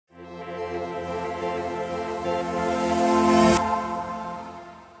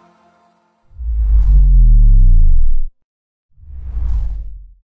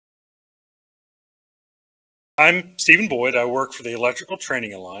I'm Stephen Boyd. I work for the Electrical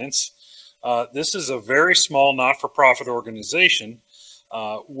Training Alliance. This is a very small not-for-profit organization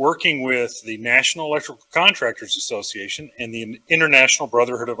working with the National Electrical Contractors Association and the International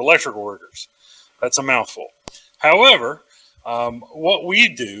Brotherhood of Electrical Workers. That's a mouthful. However, what we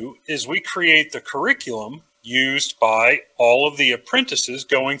do is we create the curriculum used by all of the apprentices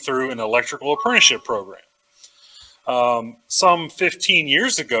going through an electrical apprenticeship program. Some 15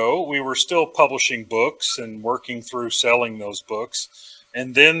 years ago, we were still publishing books and working through selling those books.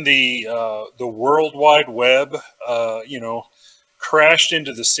 And then the World Wide Web, crashed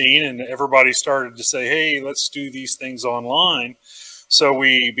into the scene, and everybody started to say, hey, let's do these things online. So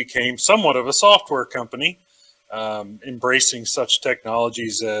we became somewhat of a software company, embracing such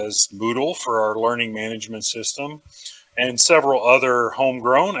technologies as Moodle for our learning management system and several other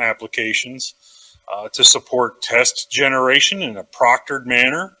homegrown applications to support test generation in a proctored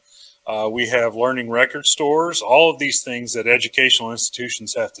manner. We have learning record stores, all of these things that educational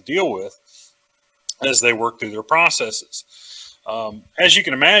institutions have to deal with as they work through their processes. As you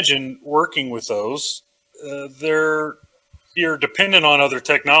can imagine, working with those, you're dependent on other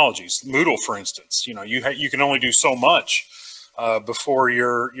technologies. Moodle, for instance, you can only do so much before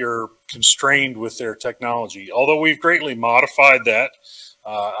you're constrained with their technology. Although we've greatly modified that,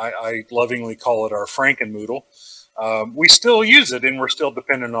 I lovingly call it our Franken Moodle. We still use it, and we're still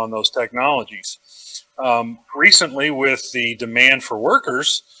dependent on those technologies. Recently, with the demand for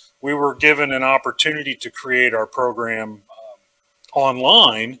workers, we were given an opportunity to create our program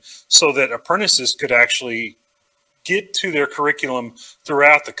online so that apprentices could actually get to their curriculum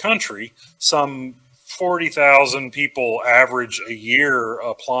throughout the country. Some 40,000 people average a year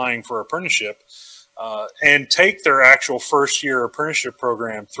applying for apprenticeship, and take their actual first-year apprenticeship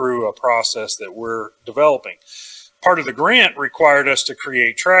program through a process that we're developing. Part of the grant required us to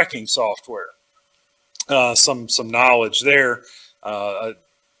create tracking software. Some knowledge there. The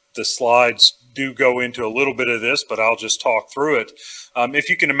slides do go into a little bit of this, but I'll just talk through it. If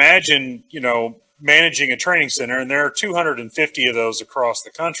you can imagine, managing a training center, and there are 250 of those across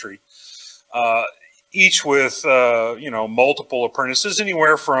the country, each with, multiple apprentices,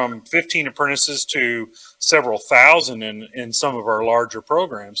 anywhere from 15 apprentices to several thousand in some of our larger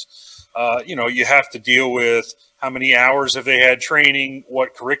programs. You have to deal with how many hours have they had training,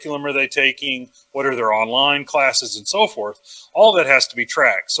 what curriculum are they taking, what are their online classes, and so forth. All that has to be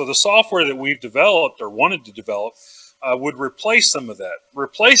tracked. So the software that we've developed or wanted to develop would replace some of that.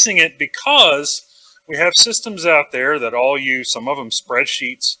 Replacing it because we have systems out there that all use, some of them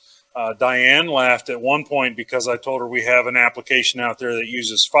spreadsheets. Diane laughed at one point because I told her we have an application out there that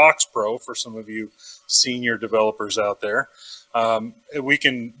uses Fox Pro for some of you senior developers out there. We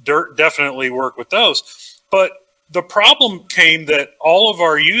can definitely work with those. But the problem came that all of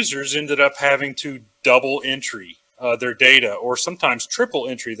our users ended up having to double entry their data, or sometimes triple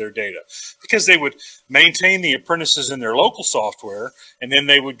entry their data, because they would maintain the apprentices in their local software, and then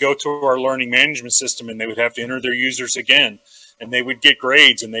they would go to our learning management system and they would have to enter their users again, and they would get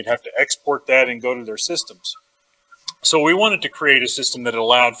grades and they'd have to export that and go to their systems. So we wanted to create a system that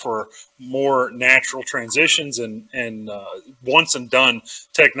allowed for more natural transitions and once and done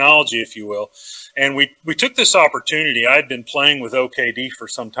technology, if you will. And we took this opportunity. I'd been playing with OKD for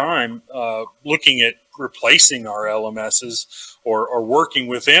some time, looking at replacing our LMSs or working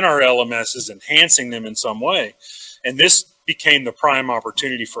within our LMSs, enhancing them in some way. And this became the prime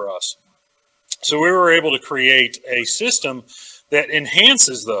opportunity for us. So we were able to create a system that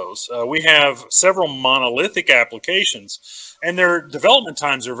enhances those. We have several monolithic applications, and their development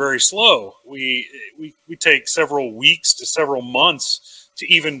times are very slow. We take several weeks to several months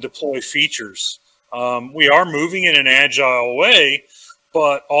to even deploy features. We are moving in an agile way,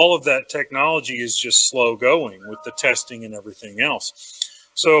 but all of that technology is just slow going with the testing and everything else.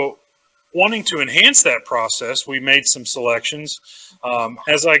 So wanting to enhance that process, we made some selections.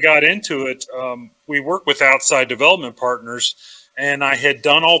 As I got into it, we work with outside development partners, and I had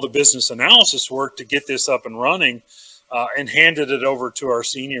done all the business analysis work to get this up and running, and handed it over to our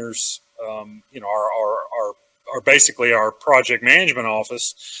seniors, basically our project management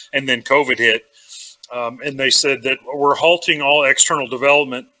office, and then COVID hit. And they said that we're halting all external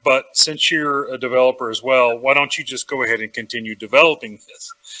development, but since you're a developer as well, why don't you just go ahead and continue developing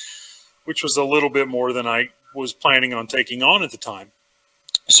this? Which was a little bit more than I was planning on taking on at the time.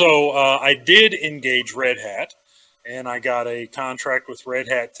 So I did engage Red Hat, and I got a contract with Red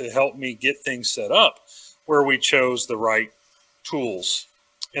Hat to help me get things set up where we chose the right tools.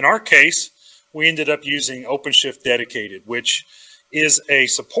 In our case, we ended up using OpenShift Dedicated, which is a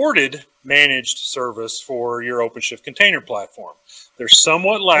supported managed service for your OpenShift container platform. They're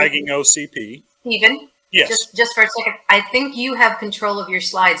somewhat lagging OCP. Steven, Yes. Just for a second, I think you have control of your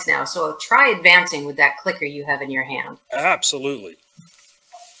slides now, so try advancing with that clicker you have in your hand. Absolutely.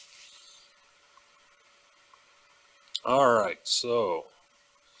 All right, so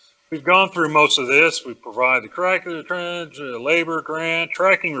we've gone through most of this. We provide the tracking, the labor grant,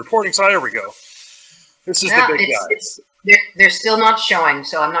 tracking, reporting side. There we go. This is the big guy. They're still not showing,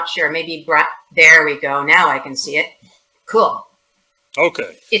 so I'm not sure. Maybe there we go. Now I can see it. Cool.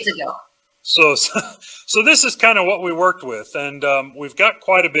 Okay. It's a go. So this is kind of what we worked with, and we've got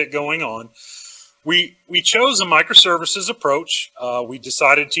quite a bit going on. We chose a microservices approach. We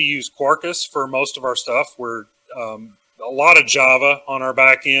decided to use Quarkus for most of our stuff. We're a lot of Java on our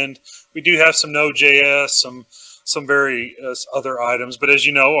back end. We do have some Node.js, some various other items, but as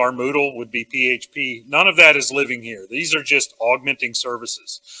you know, our Moodle would be PHP. None of that is living here. These are just augmenting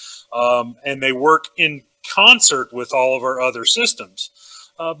services, and they work in concert with all of our other systems.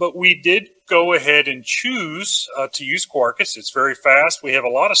 But we did go ahead and choose to use Quarkus. It's very fast. We have a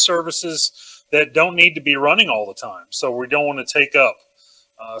lot of services that don't need to be running all the time, so we don't want to take up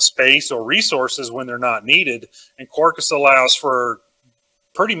space or resources when they're not needed. And Quarkus allows for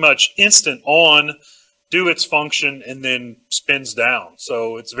pretty much instant on, do its function, and then spins down.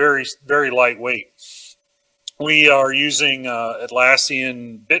 So it's very, very lightweight. We are using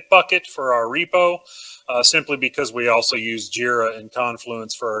Atlassian Bitbucket for our repo, simply because we also use Jira and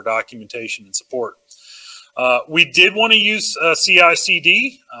Confluence for our documentation and support. We did want to use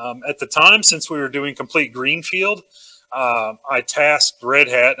CI/CD at the time, since we were doing complete greenfield. I tasked Red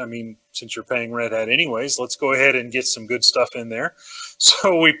Hat. I mean, since you're paying Red Hat anyways, let's go ahead and get some good stuff in there.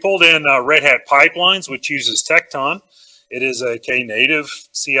 So we pulled in Red Hat Pipelines, which uses Tecton. It is a Knative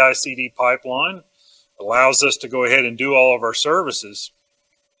CI/CD pipeline. Allows us to go ahead and do all of our services.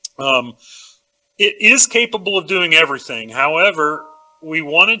 It is capable of doing everything. However, we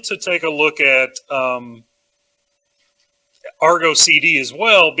wanted to take a look at Argo CD as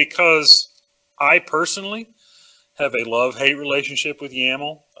well, because I personally have a love-hate relationship with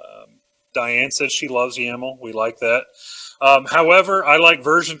YAML. Diane says she loves YAML. We like that. However, I like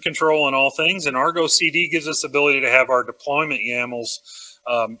version control in all things, and Argo CD gives us the ability to have our deployment YAMLs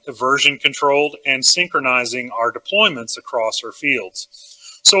version controlled and synchronizing our deployments across our fields.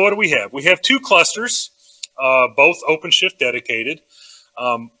 So what do we have? We have two clusters, both OpenShift dedicated.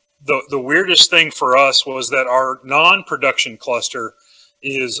 The weirdest thing for us was that our non-production cluster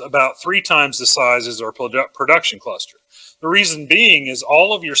is about 3 times the size as our production cluster. The reason being is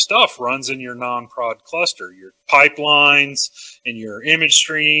all of your stuff runs in your non-prod cluster, your pipelines and your image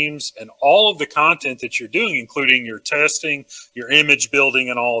streams and all of the content that you're doing, including your testing, your image building,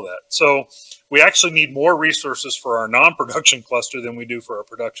 and all of that. So we actually need more resources for our non-production cluster than we do for our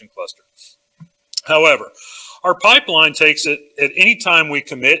production cluster. However, our pipeline takes it at any time we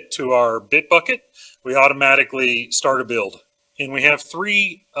commit to our Bitbucket, we automatically start a build. And we have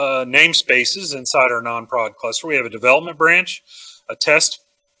 3 namespaces inside our non-prod cluster. We have a development branch, a test,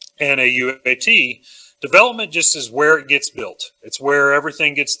 and a UAT. Development just is where it gets built. It's where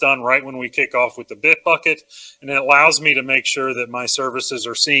everything gets done right when we kick off with the Bitbucket, and it allows me to make sure that my services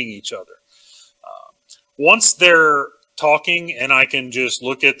are seeing each other. Once they're talking and I can just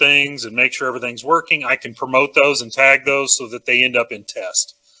look at things and make sure everything's working, I can promote those and tag those so that they end up in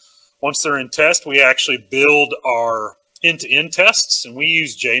test. Once they're in test, we actually build our end-to-end tests, and we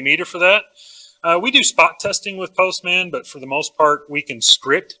use JMeter for that. We do spot testing with Postman, but for the most part, we can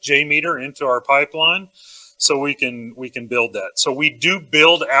script JMeter into our pipeline, so we can build that. So we do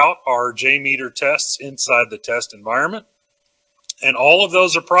build out our JMeter tests inside the test environment, and all of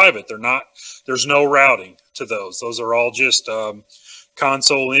those are private. There's no routing to those. Those are all just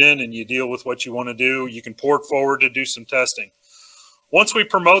console in, and you deal with what you want to do. You can port forward to do some testing. Once we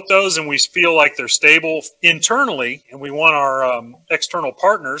promote those and we feel like they're stable internally, and we want our external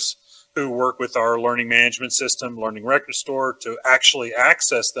partners who work with our learning management system, learning record store, to actually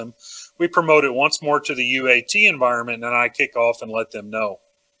access them, we promote it once more to the UAT environment, and I kick off and let them know.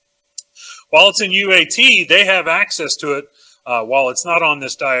 While it's in UAT, they have access to it. While it's not on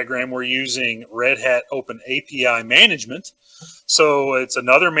this diagram, we're using Red Hat Open API Management. So it's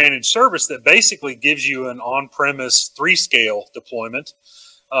another managed service that basically gives you an on-premise 3-scale deployment.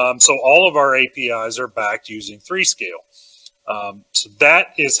 So all of our APIs are backed using 3-scale. So that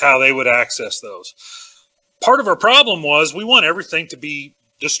is how they would access those. Part of our problem was we want everything to be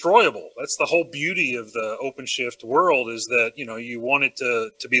destroyable. That's the whole beauty of the OpenShift world, is that, you know, you want it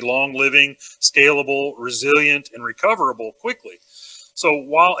to be long-living, scalable, resilient, and recoverable quickly. So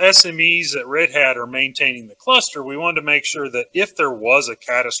while SMEs at Red Hat are maintaining the cluster, we wanted to make sure that if there was a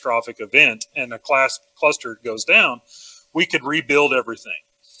catastrophic event and a cluster goes down, we could rebuild everything.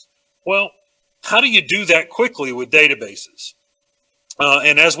 Well, how do you do that quickly with databases?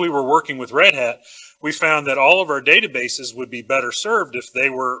 And as we were working with Red Hat, we found that all of our databases would be better served if they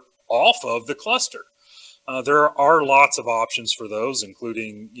were off of the cluster. There are lots of options for those,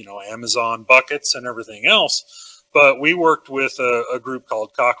 including, you know, Amazon buckets and everything else. But we worked with a group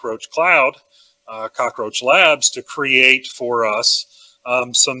called Cockroach Cloud, Cockroach Labs, to create for us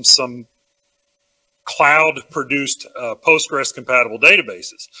some cloud-produced Postgres-compatible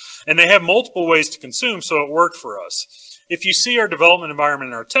databases. And they have multiple ways to consume, so it worked for us. If you see our development environment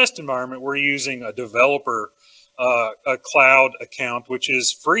and our test environment, we're using a developer a cloud account, which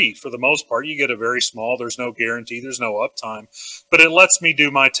is free for the most part. You get a very small, there's no guarantee, there's no uptime, but it lets me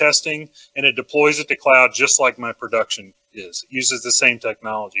do my testing and it deploys it to cloud just like my production is. It uses the same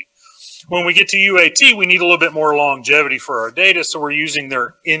technology. When we get to UAT, we need a little bit more longevity for our data, so we're using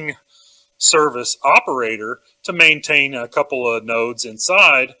their in-service operator to maintain a couple of nodes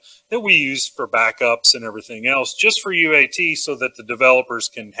inside that we use for backups and everything else, just for UAT, so that the developers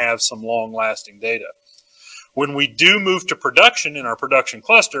can have some long-lasting data. When we do move to production in our production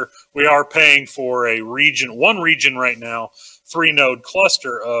cluster, we are paying for a region, one region right now, 3-node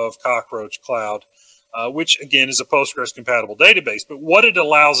cluster of Cockroach Cloud, which again is a Postgres compatible database. But what it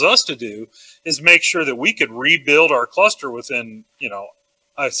allows us to do is make sure that we could rebuild our cluster within, you know,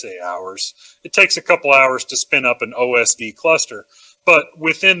 I say hours. It takes a couple hours to spin up an OSD cluster, but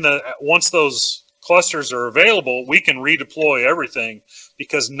within once those clusters are available, we can redeploy everything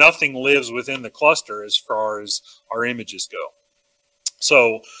because nothing lives within the cluster as far as our images go.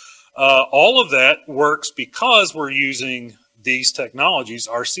 So all of that works because we're using these technologies.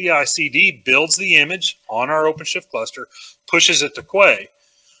 Our CI/CD builds the image on our OpenShift cluster, pushes it to Quay.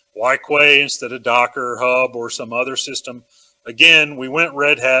 Why Quay instead of Docker, Hub, or some other system? Again, we went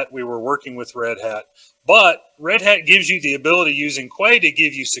Red Hat. We were working with Red Hat. But Red Hat gives you the ability using Quay to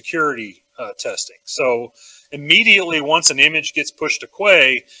give you security testing. So immediately once an image gets pushed to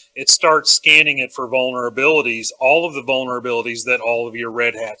Quay, it starts scanning it for vulnerabilities, all of the vulnerabilities that all of your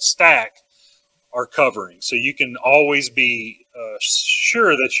Red Hat stack are covering. So you can always be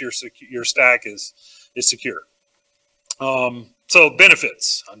sure that your stack is secure. So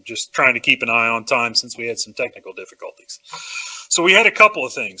benefits. I'm just trying to keep an eye on time since we had some technical difficulties. So we had a couple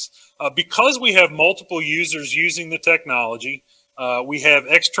of things. Because we have multiple users using the technology, we have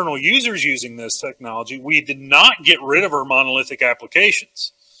external users using this technology, we did not get rid of our monolithic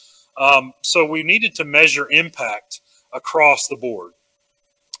applications. So we needed to measure impact across the board.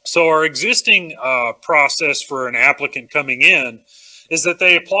 So our existing process for an applicant coming in is that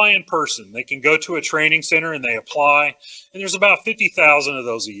they apply in person. They can go to a training center and they apply. And there's about 50,000 of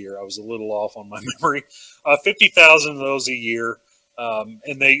those a year. I was a little off on my memory. 50,000 of those a year.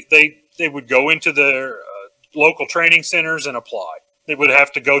 And they would go into their local training centers and apply. They would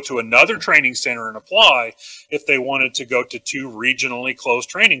have to go to another training center and apply if they wanted to go to 2 regionally close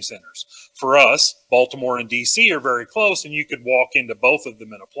training centers. For us, Baltimore and DC are very close, and you could walk into both of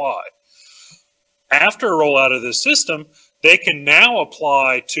them and apply. After a rollout of this system, they can now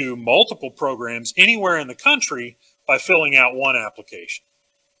apply to multiple programs anywhere in the country by filling out one application.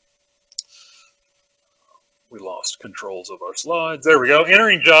 We lost controls of our slides. There we go.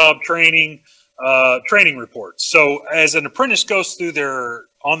 Entering job, training, training reports. So as an apprentice goes through their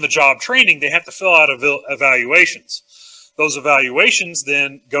on-the-job training, they have to fill out evaluations. Those evaluations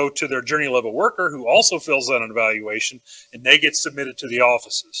then go to their journey level worker, who also fills out an evaluation, and they get submitted to the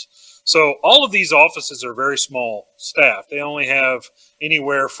offices. So all of these offices are very small staff. They only have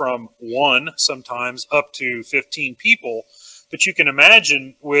anywhere from 1 sometimes up to 15 people. But you can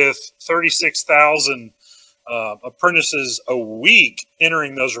imagine with 36,000 apprentices a week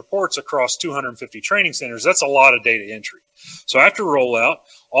entering those reports across 250 training centers, that's a lot of data entry. So after rollout,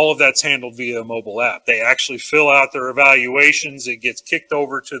 all of that's handled via a mobile app. They actually fill out their evaluations. It gets kicked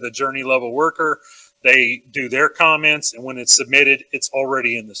over to the journey level worker. They do their comments, and when it's submitted, it's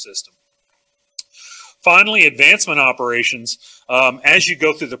already in the system. Finally, advancement operations. As you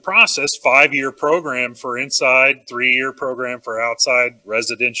go through the process, 5-year program for inside, 3-year program for outside,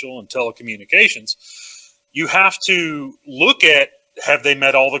 residential, and telecommunications, you have to look at, have they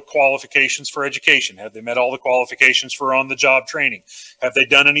met all the qualifications for education? Have they met all the qualifications for on-the-job training? Have they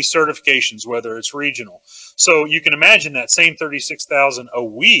done any certifications, whether it's regional? So you can imagine that same 36,000 a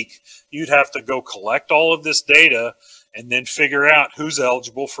week, you'd have to go collect all of this data and then figure out who's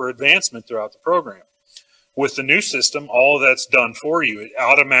eligible for advancement throughout the program. With the new system, all of that's done for you. It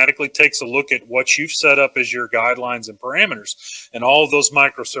automatically takes a look at what you've set up as your guidelines and parameters, and all of those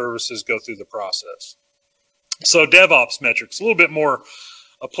microservices go through the process. So DevOps metrics, a little bit more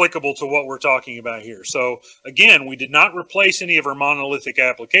applicable to what we're talking about here. So again, we did not replace any of our monolithic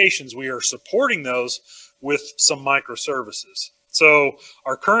applications. We are supporting those with some microservices. So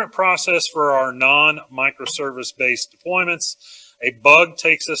our current process for our non-microservice based deployments, a bug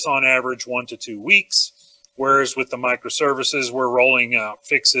takes us on average 1 to 2 weeks, whereas with the microservices, we're rolling out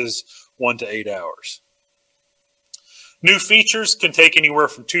fixes 1 to 8 hours. New features can take anywhere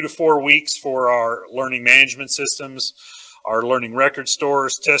from 2 to 4 weeks for our learning management systems, our learning record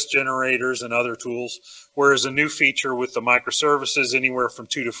stores, test generators, and other tools, whereas a new feature with the microservices anywhere from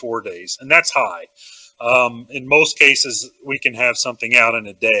 2 to 4 days, and that's high. In most cases, we can have something out in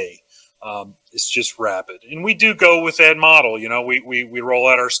a day. It's just rapid. And we do go with that model. You know, we roll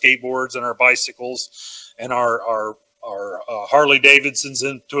out our skateboards and our bicycles and our Harley Davidsons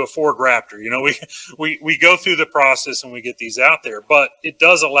into a Ford Raptor. You know, we go through the process and we get these out there, but it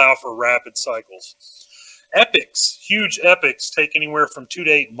does allow for rapid cycles. Epics, huge epics, take anywhere from 2 to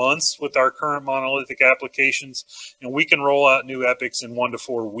 8 months with our current monolithic applications, and we can roll out new epics in 1 to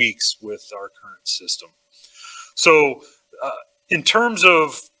 4 weeks with our current system. So in terms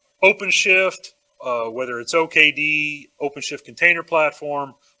of OpenShift, whether it's OKD, OpenShift Container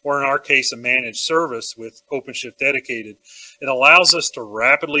Platform, or in our case, a managed service with OpenShift Dedicated, it allows us to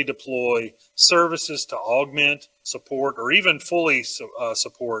rapidly deploy services to augment, support, or even fully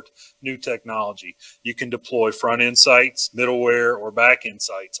support new technology. You can deploy front-end sites, middleware, or back-end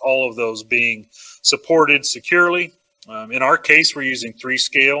sites, all of those being supported securely. In our case, we're using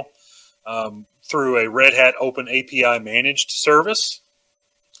 3Scale through a Red Hat Open API managed service.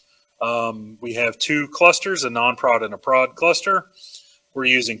 We have 2 clusters, a non-prod and a prod cluster. We're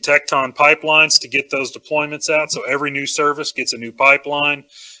using Tecton pipelines to get those deployments out. So every new service gets a new pipeline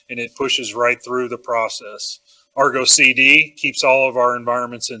and it pushes right through the process. Argo CD keeps all of our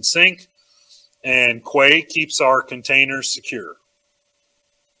environments in sync, and Quay keeps our containers secure.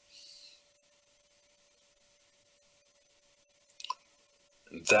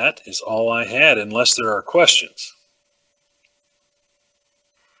 And that is all I had, unless there are questions.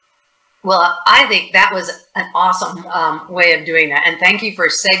 Well, I think that was an awesome way of doing that. And thank you for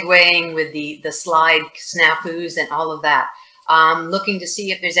segueing with the slide snafus and all of that. Looking to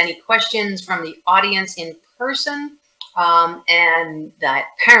see if there's any questions from the audience in person. And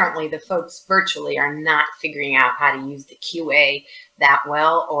apparently the folks virtually are not figuring out how to use the QA that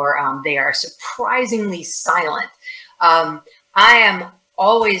well, or they are surprisingly silent. I am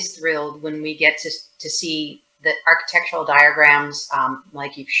always thrilled when we get to see the architectural diagrams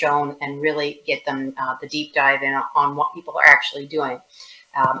like you've shown and really get them the deep dive in on what people are actually doing.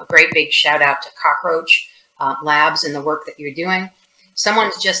 A great big shout out to Cockroach Labs and the work that you're doing.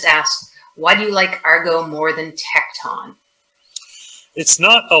 Someone's just asked, why do you like Argo more than Tecton? It's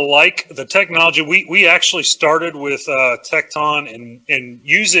not alike the technology. We actually started with Tecton and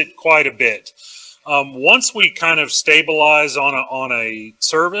use it quite a bit. Once we kind of stabilize on a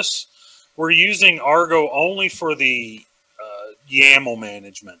service, we're using Argo only for the YAML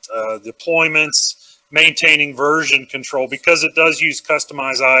management, deployments, maintaining version control, because it does use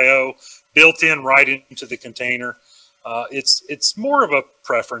customized IO built in right into the container. It's more of a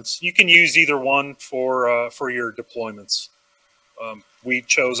preference. You can use either one for your deployments. We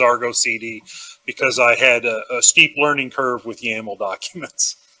chose Argo CD because I had a steep learning curve with YAML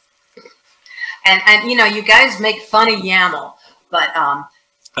documents. And you know, you guys make fun of YAML, but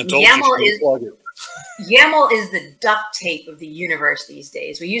YAML is the duct tape of the universe these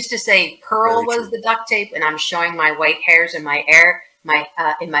days. We used to say Perl was the duct tape, and I'm showing my white hairs in my hair,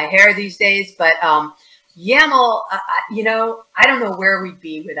 these days. But YAML, you know, I don't know where we'd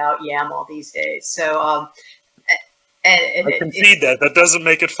be without YAML these days. So I concede that doesn't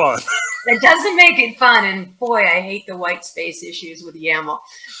make it fun. It doesn't make it fun, and boy, I hate the white space issues with YAML.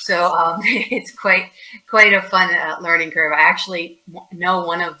 So it's quite a fun learning curve. I actually know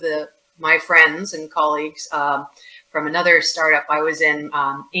one of my friends and colleagues from another startup I was in,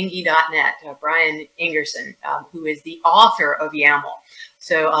 Ingy.net, Brian Ingerson, who is the author of YAML.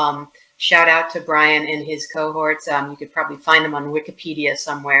 So shout out to Brian and his cohorts. You could probably find them on Wikipedia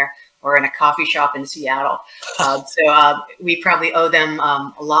somewhere, or in a coffee shop in Seattle. So we probably owe them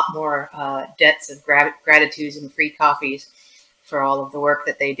a lot more debts of gratitude and free coffees for all of the work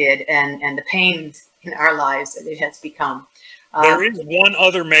that they did and the pains in our lives that it has become. There is one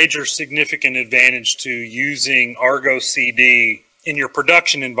other major significant advantage to using Argo CD in your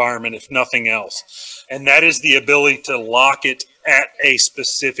production environment, if nothing else, and that is the ability to lock it at a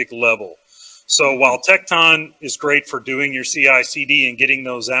specific level. So while Tecton is great for doing your CI/CD and getting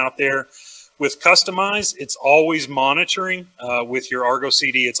those out there, With Customize, it's always monitoring. With your Argo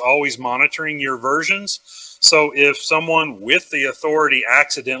CD, it's always monitoring your versions. So if someone with the authority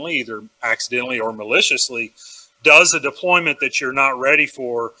accidentally, either accidentally or maliciously, does a deployment that you're not ready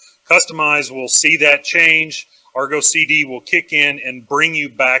for, Customize will see that change. Argo CD will kick in and bring you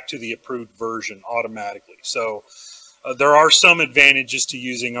back to the approved version automatically. So there are some advantages to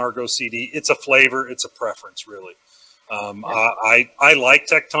using Argo CD. It's a flavor, it's a preference, really. I like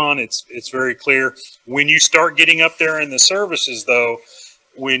Tecton. It's very clear. When you start getting up there in the services, though,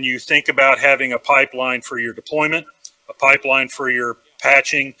 when you think about having a pipeline for your deployment, a pipeline for your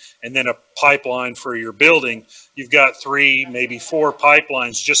patching, and then a pipeline for your building, you've got 3, maybe 4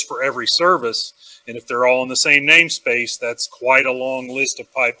 pipelines just for every service. And if they're all in the same namespace, that's quite a long list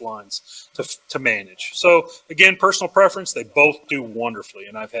of pipelines to manage. So again, personal preference, they both do wonderfully,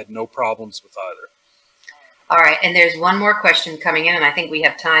 and I've had no problems with either. All right, and there's one more question coming in, and I think we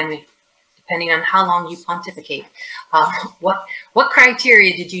have time, depending on how long you pontificate. What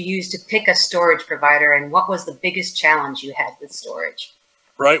criteria did you use to pick a storage provider, and what was the biggest challenge you had with storage?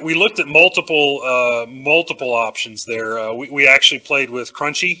 Right, we looked at multiple options there. We actually played with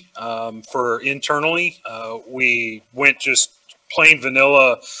Crunchy for internally. We went just plain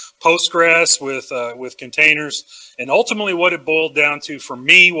vanilla Postgres with containers, and ultimately what it boiled down to for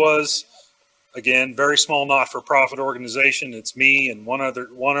me was, again, very small not-for-profit organization. It's me and one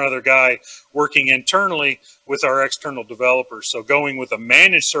other guy working internally with our external developers. So going with a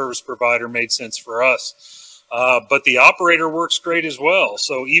managed service provider made sense for us. But the operator works great as well.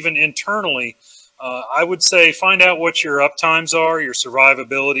 So even internally, I would say find out what your uptimes are, your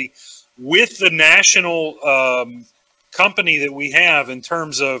survivability. With the national company that we have in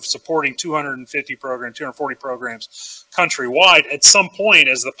terms of supporting 250 programs, 240 programs countrywide, at some point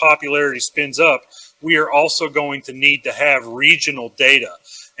as the popularity spins up, we are also going to need to have regional data.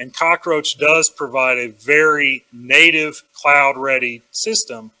 And Cockroach does provide a very native cloud-ready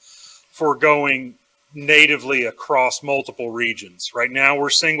system for going natively across multiple regions. Right now we're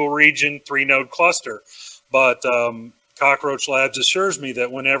single region, 3-node cluster, but Cockroach Labs assures me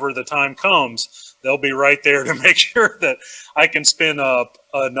that whenever the time comes, they'll be right there to make sure that I can spin up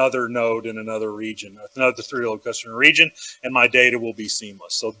another node in another region, another 3-node cluster region, and my data will be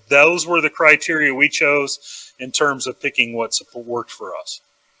seamless. So those were the criteria we chose in terms of picking what worked for us.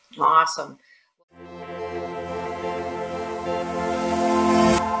 Awesome.